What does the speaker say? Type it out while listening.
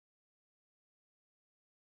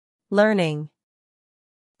learning,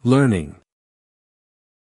 learning,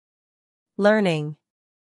 learning,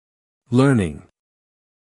 learning,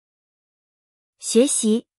 学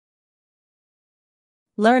习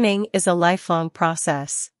learning is a lifelong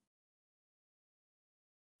process.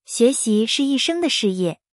 学习是一生的事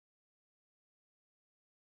业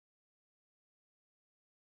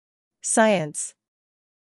Science,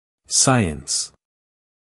 science,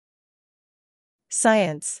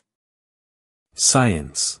 science,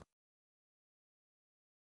 science,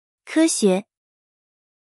 科学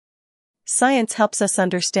science helps us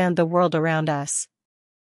understand the world around us.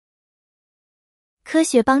 科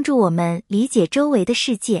学帮助我们理解周围的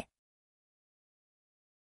世界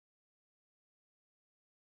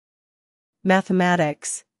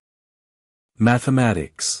Mathematics,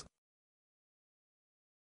 mathematics,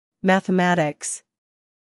 mathematics,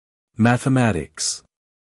 mathematics,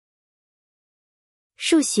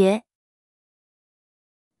 数学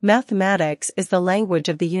mathematics is the language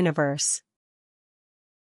of the universe.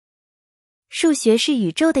 数学是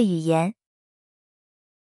宇宙的语言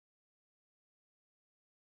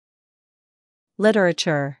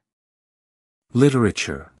Literature,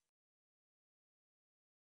 literature,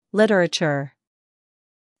 literature,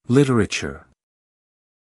 literature,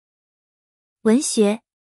 文学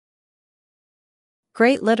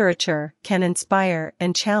great literature can inspire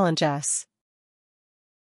and challenge us.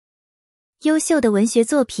 优秀的文学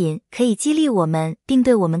作品可以激励我们并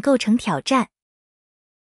对我们构成挑战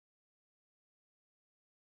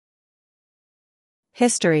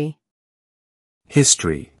History,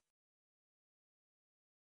 history,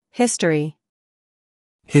 history,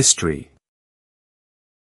 history,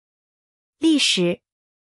 历史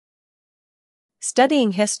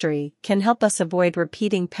studying history can help us avoid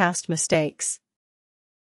repeating past mistakes.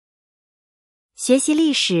 学习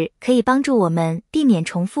历史可以帮助我们避免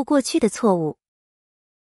重复过去的错误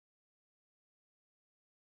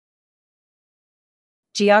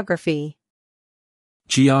Geography,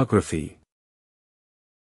 geography,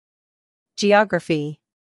 geography,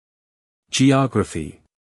 geography,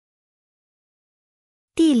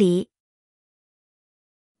 地理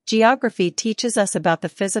geography teaches us about the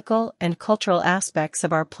physical and cultural aspects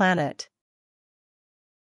of our planet.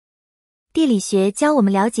 地理学教我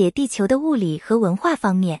们了解地球的物理和文化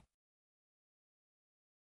方面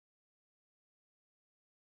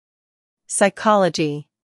Psychology,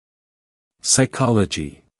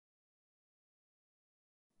 psychology,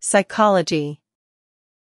 psychology,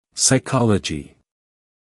 psychology,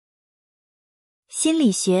 心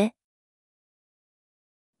理学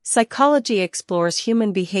psychology explores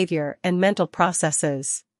human behavior and mental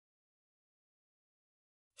processes.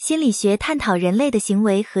 心理学探讨人类的行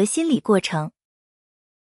为和心理过程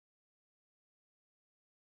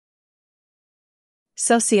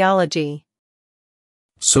Sociology,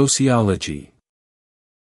 sociology,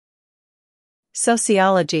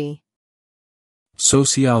 sociology,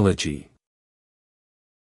 sociology,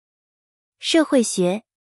 社会学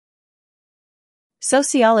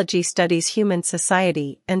sociology studies human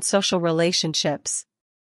society and social relationships.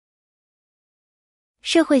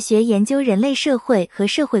 社会学研究人类社会和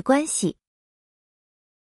社会关系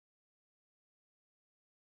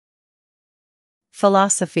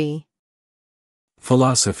Philosophy,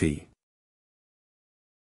 philosophy,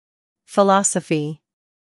 philosophy,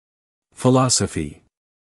 philosophy,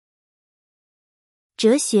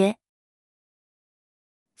 哲学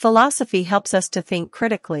philosophy helps us to think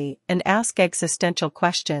critically and ask existential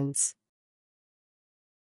questions.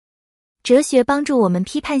 哲学帮助我们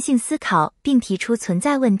批判性思考并提出存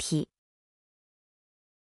在问题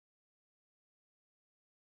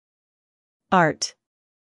Art,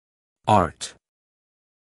 art,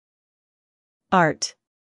 art,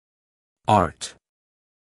 art,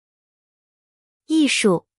 艺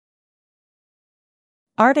术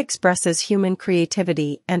art expresses human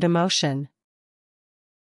creativity and emotion.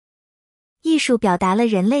 艺术表达了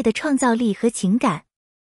人类的创造力和情感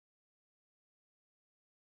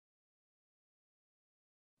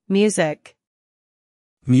Music,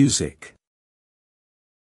 music,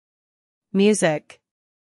 music,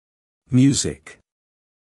 music,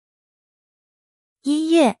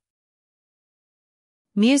 音乐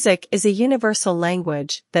music is a universal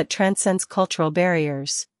language that transcends cultural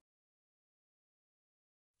barriers.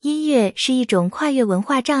 音乐是一种跨越文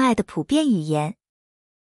化障碍的普遍语言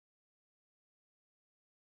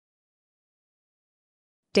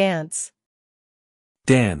Dance,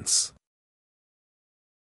 dance,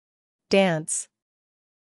 dance,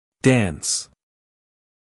 dance,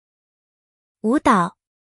 舞蹈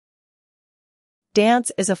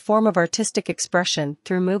dance is a form of artistic expression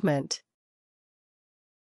through movement.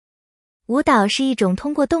 舞蹈是一种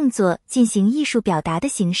通过动作进行艺术表达的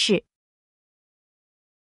形式。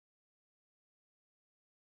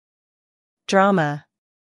Drama.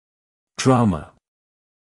 Drama.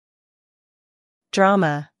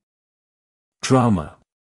 Drama. Drama.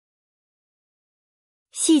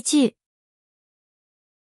 戏剧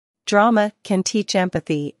Drama can teach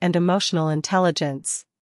empathy and emotional intelligence.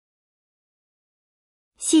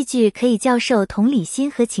 戏剧可以教授同理心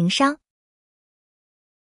和情商。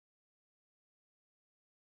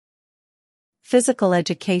Physical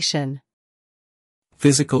education.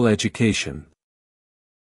 Physical education.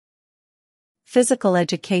 Physical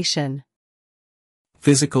education.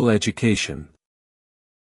 Physical education.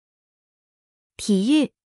 体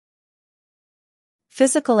育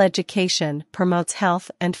Physical education promotes health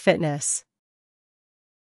and fitness.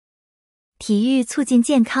 体育促进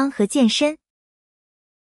健康和健身。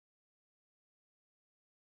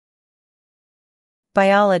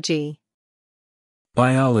Biology.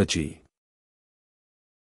 Biology.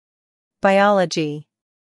 Biology.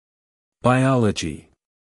 Biology.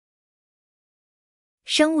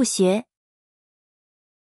 生物学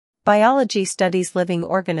Biology studies living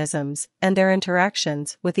organisms and their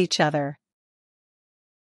interactions with each other.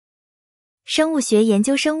 生物学研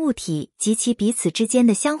究生物体及其彼此之间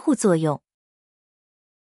的相互作用。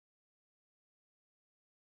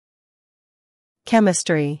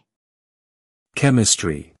Chemistry.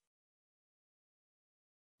 Chemistry.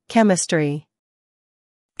 Chemistry.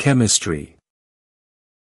 Chemistry.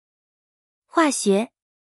 化学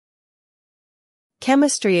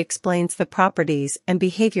Chemistry explains the properties and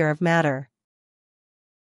behavior of matter.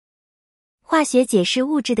 化学解释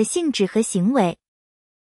物质的性质和行为。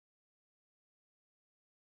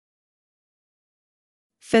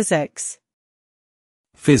Physics.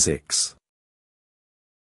 Physics.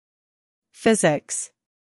 Physics.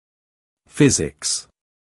 Physics.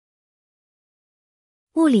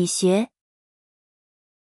 物理学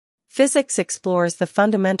Physics explores the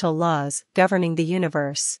fundamental laws governing the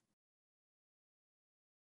universe.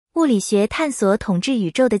 物理学探索统治宇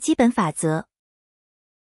宙的基本法则。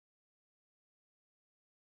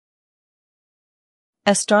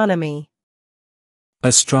Astronomy.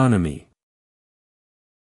 Astronomy.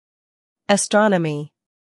 Astronomy.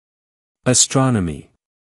 Astronomy.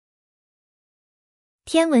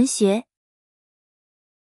 天文学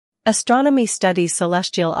Astronomy studies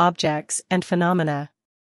celestial objects and phenomena.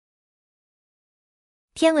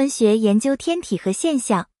 天文学研究天体和现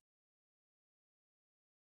象。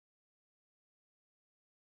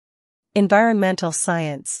Environmental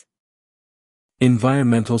science.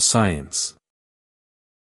 Environmental science.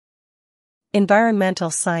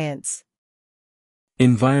 Environmental science.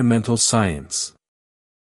 Environmental science.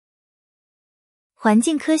 环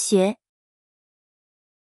境科学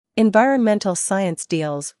Environmental science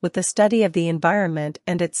deals with the study of the environment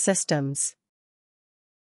and its systems.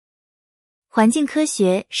 环境科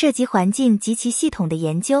学涉及环境及其系统的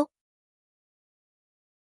研究。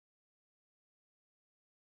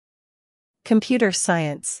Computer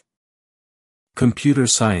science. Computer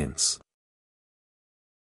science.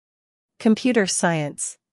 Computer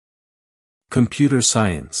science. Computer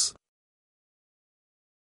science.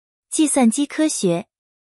 计算机科学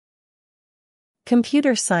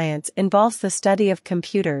Computer science involves the study of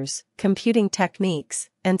computers, computing techniques,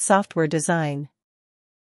 and software design.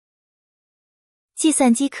 计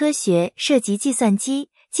算机科学涉及计算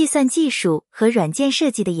机、计算技术和软件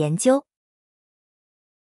设计的研究。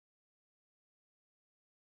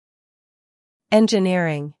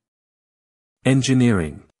Engineering.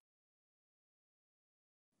 Engineering.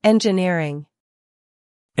 Engineering.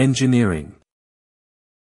 Engineering.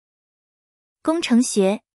 工程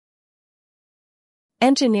学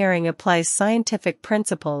Engineering applies scientific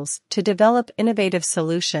principles to develop innovative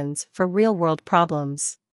solutions for real-world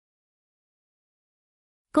problems.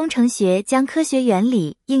 工程学将科学原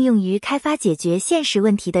理应用于开发解决现实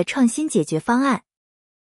问题的创新解决方案。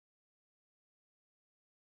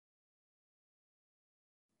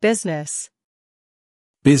Business.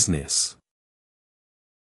 Business.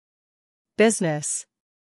 Business.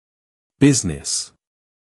 Business.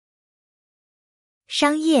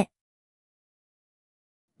 商业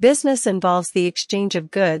Business involves the exchange of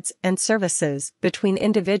goods and services between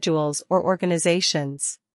individuals or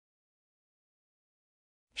organizations.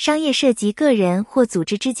 商业涉及个人或组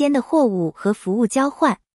织之间的货物和服务交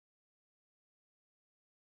换。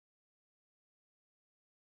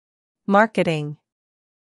Marketing.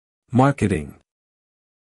 Marketing.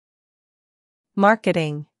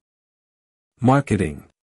 Marketing. Marketing.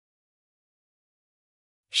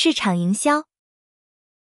 市场营销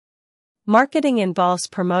Marketing involves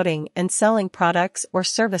promoting and selling products or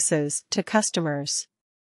services to customers.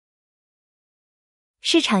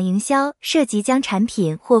 市场营销涉及将产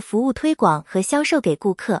品或服务推广和销售给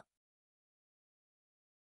顾客。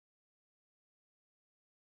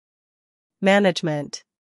Management.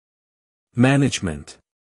 Management.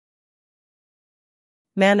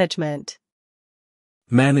 Management.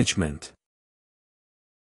 Management.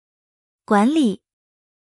 管理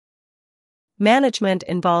Management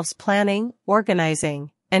involves planning,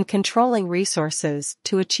 organizing, and controlling resources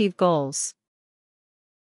to achieve goals.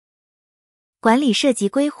 管理涉及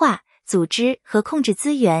规划、组织和控制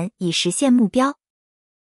资源以实现目标。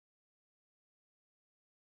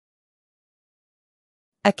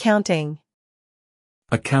Accounting.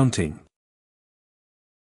 Accounting.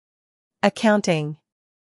 Accounting.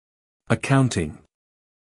 Accounting.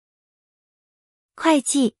 会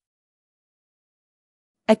计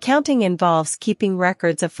Accounting involves keeping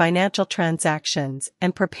records of financial transactions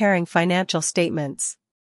and preparing financial statements.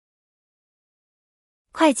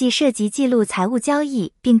 会计涉及记录财务交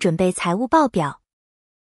易并准备财务报表。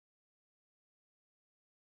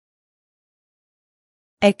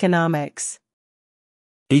Economics.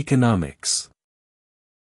 Economics.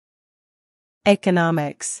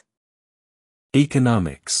 Economics.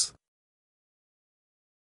 Economics.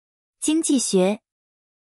 经济学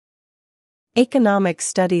Economics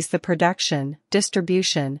studies the production,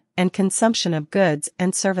 distribution, and consumption of goods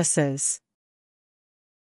and services.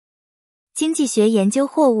 经济学研究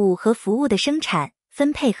货物和服务的生产、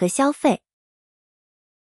分配和消费。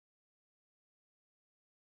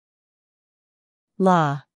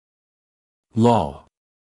Law. Law.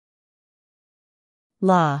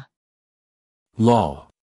 Law. Law.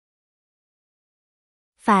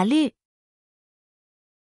 法律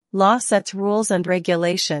Law sets rules and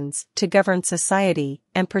regulations to govern society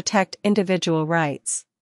and protect individual rights.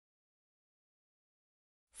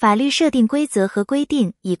 法律设定规则和规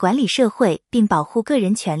定以管理社会并保护个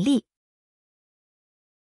人权利。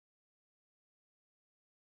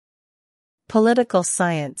Political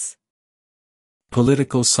science.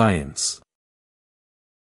 Political science.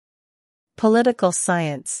 Political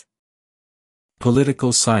science.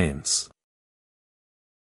 Political science.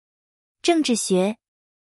 政治学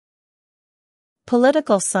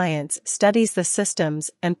Political science studies the systems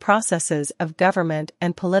and processes of government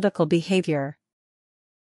and political behavior.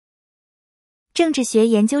 政治学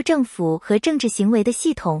研究政府和政治行为的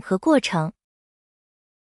系统和过程。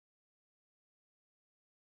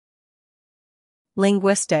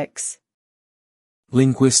Linguistics.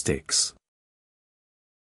 Linguistics.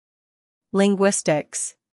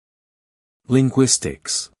 Linguistics.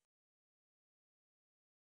 Linguistics.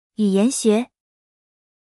 语言学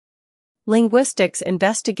Linguistics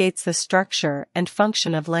investigates the structure and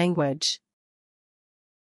function of language.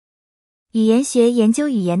 语言学研究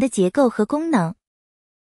语言的结构和功能。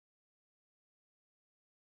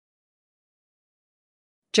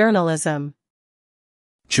Journalism.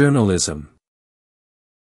 Journalism.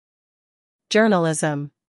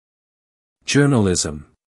 Journalism. Journalism.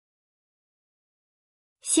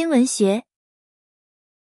 新闻学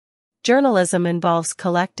Journalism involves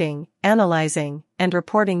collecting, analyzing, and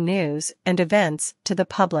reporting news and events to the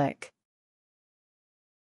public.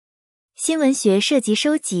 新闻学涉及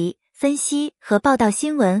收集、分析和报道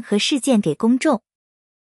新闻和事件给公众。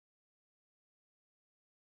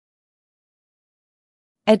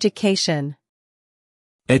Education.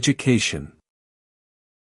 Education.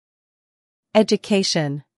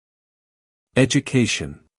 Education.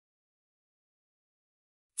 Education.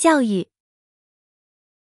 教育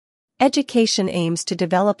Education aims to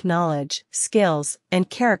develop knowledge, skills, and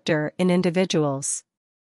character in individuals.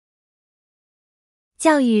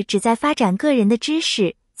 教育旨在发展个人的知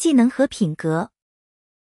识、技能和品格。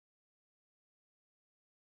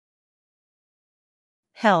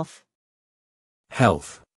Health.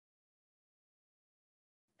 Health.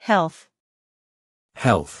 Health.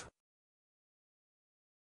 Health.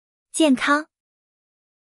 健康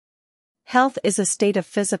Health is a state of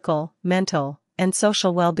physical, mental, and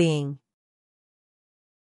social well-being.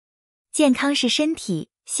 健康是身体、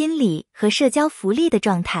心理和社交福利的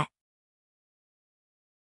状态。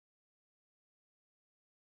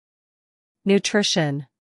Nutrition.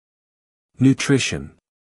 Nutrition.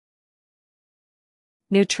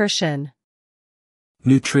 Nutrition.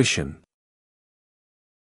 Nutrition.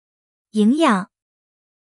 营养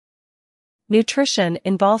Nutrition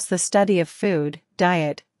involves the study of food,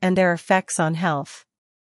 diet, and their effects on health.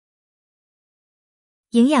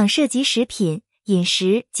 营养涉及食品、饮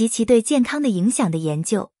食及其对健康的影响的研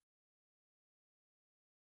究。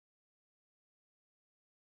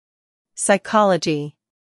Psychology.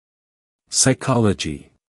 Psychology.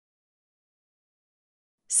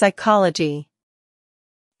 Psychology.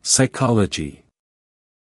 Psychology.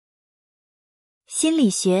 心理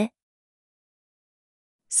学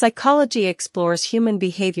Psychology explores human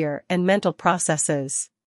behavior and mental processes.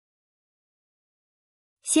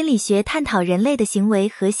 心理学探讨人类的行为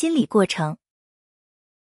和心理过程。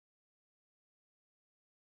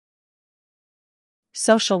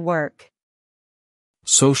Social work.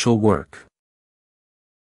 Social work.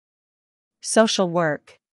 Social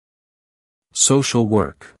work. Social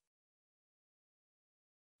work.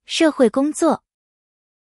 社会工作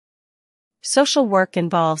Social work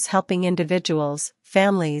involves helping individuals,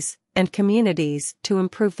 families, and communities to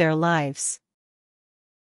improve their lives.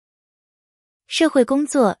 社会工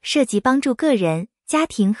作涉及帮助个人、家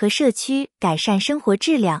庭和社区改善生活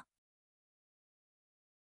质量。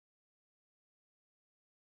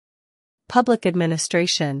Public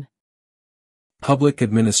administration. Public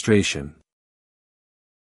administration.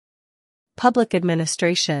 Public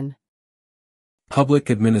administration. Public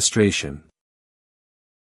administration.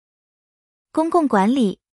 公共管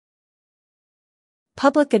理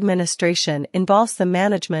Public administration involves the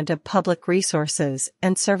management of public resources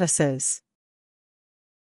and services.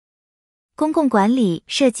 公共管理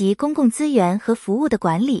涉及公共资源和服务的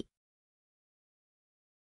管理。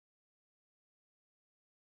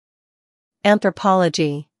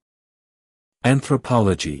Anthropology.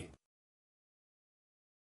 Anthropology.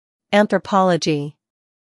 Anthropology.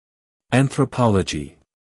 Anthropology.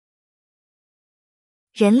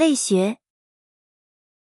 人类学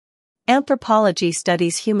Anthropology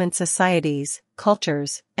studies human societies,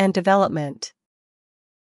 cultures, and development.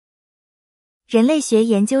 人类学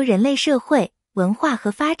研究人类社会、文化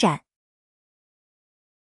和发展。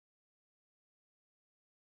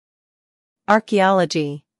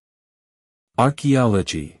Archaeology.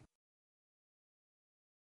 Archaeology.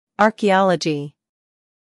 Archaeology.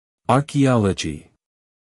 Archaeology.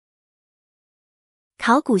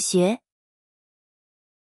 考古学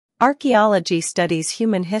Archaeology studies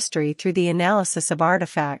human history through the analysis of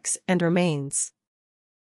artifacts and remains.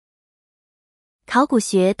 考古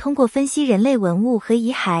学通过分析人类文物和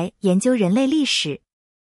遗骸，研究人类历史。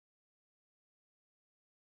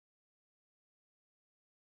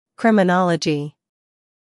Criminology.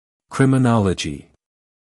 Criminology.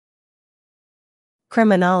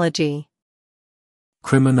 Criminology.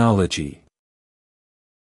 Criminology.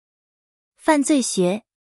 犯罪学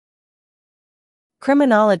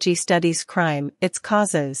Criminology studies crime, its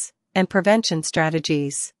causes, and prevention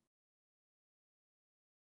strategies.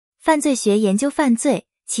 犯罪学研究犯罪、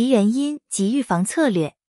其原因及预防策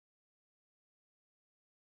略。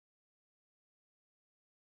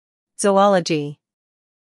Zoology.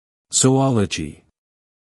 Zoology.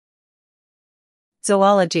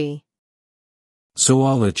 Zoology.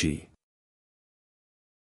 Zoology.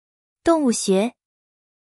 动物学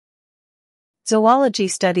Zoology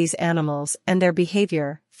studies animals and their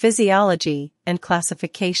behavior, physiology, and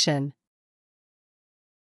classification.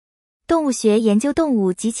 动物学研究动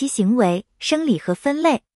物及其行为、生理和分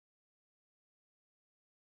类。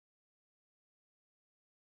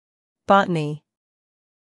Botany.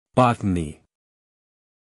 Botany.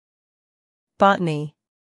 Botany.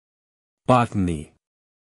 Botany.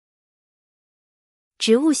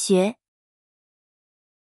 植物学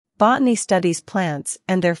Botany studies plants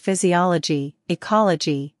and their physiology,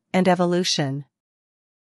 ecology, and evolution.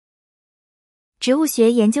 植物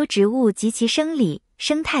学研究植物及其生理、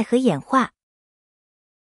生态和演化。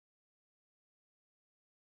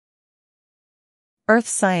Earth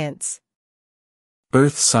science.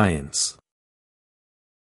 Earth science.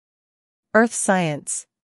 Earth science.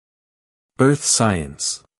 Earth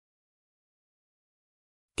science.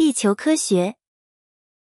 地球科学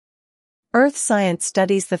Earth science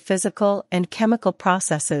studies the physical and chemical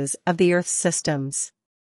processes of the Earth's systems.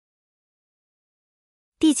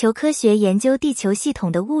 地球科学研究地球系统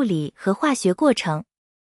的物理和化学过程。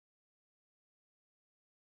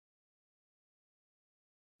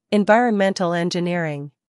Environmental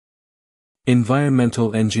engineering.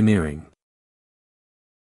 Environmental engineering.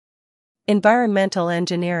 Environmental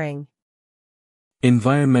engineering.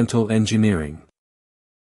 Environmental engineering.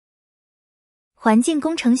 环境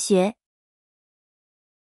工程学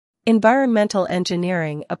Environmental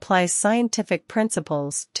engineering applies scientific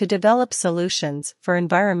principles to develop solutions for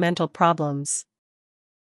environmental problems.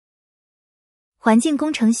 环境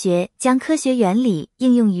工程学将科学原理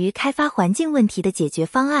应用于开发环境问题的解决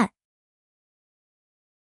方案。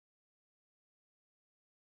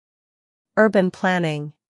Urban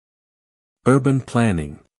planning. Urban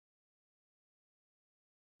planning.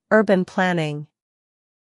 Urban planning.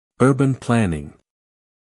 Urban planning.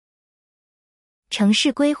 城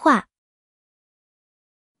市规划。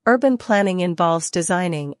Urban planning involves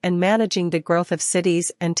designing and managing the growth of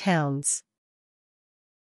cities and towns.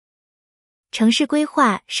 城市规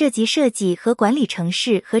划涉及设计和管理城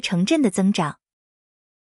市和城镇的增长。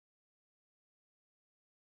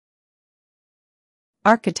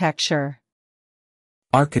Architecture.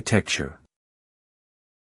 Architecture.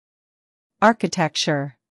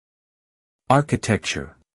 Architecture.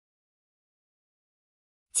 Architecture.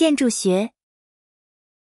 建筑学。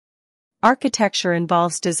Architecture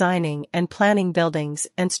involves designing and planning buildings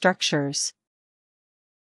and structures.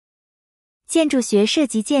 建筑学涉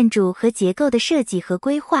及建筑和结构的设计和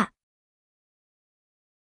规划。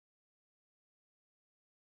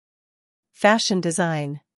Fashion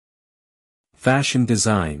design. Fashion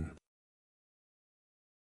design.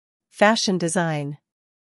 Fashion design.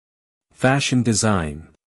 Fashion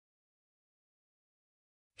design.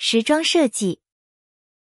 时装设计。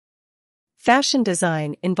Fashion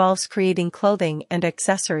design involves creating clothing and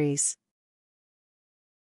accessories.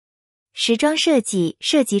 时装设计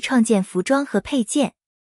涉及创建服装和配件。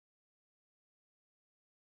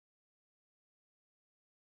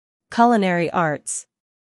Culinary arts.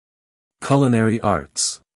 Culinary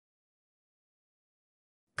arts.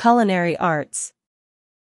 Culinary arts.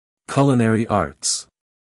 Culinary arts.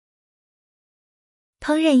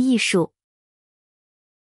 烹饪艺术。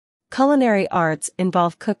Culinary arts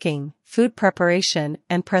involve cooking, food preparation,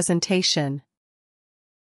 and presentation.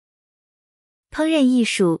 烹饪艺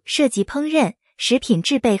术涉及烹饪、食品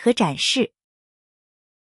制备和展示。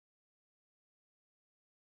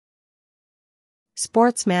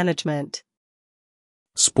Sports management.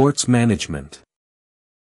 Sports management.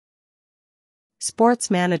 Sports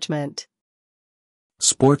management.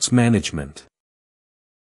 Sports management.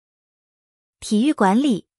 体育管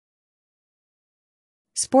理。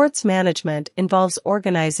Sports management involves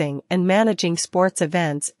organizing and managing sports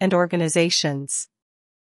events and organizations.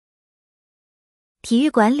 体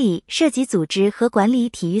育管理涉及组织和管理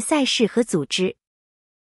体育赛事和组织。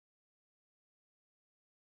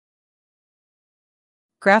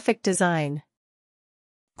Graphic design.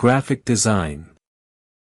 Graphic design.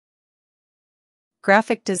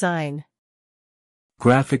 Graphic design.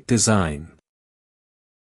 Graphic design.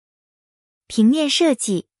 平面设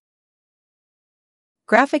计。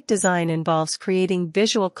Graphic design involves creating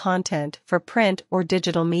visual content for print or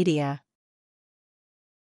digital media.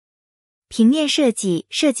 平面设计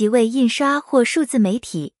涉及为印刷或数字媒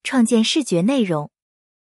体创建视觉内容。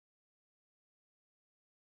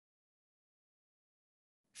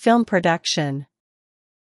Film production.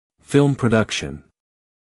 Film production.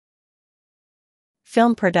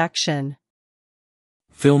 Film production.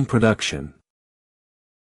 Film production.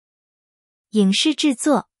 影视制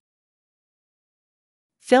作。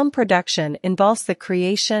Film production involves the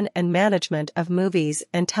creation and management of movies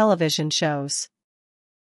and television shows.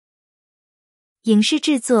 影视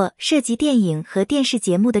制作涉及电影和电视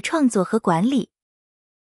节目的创作和管理。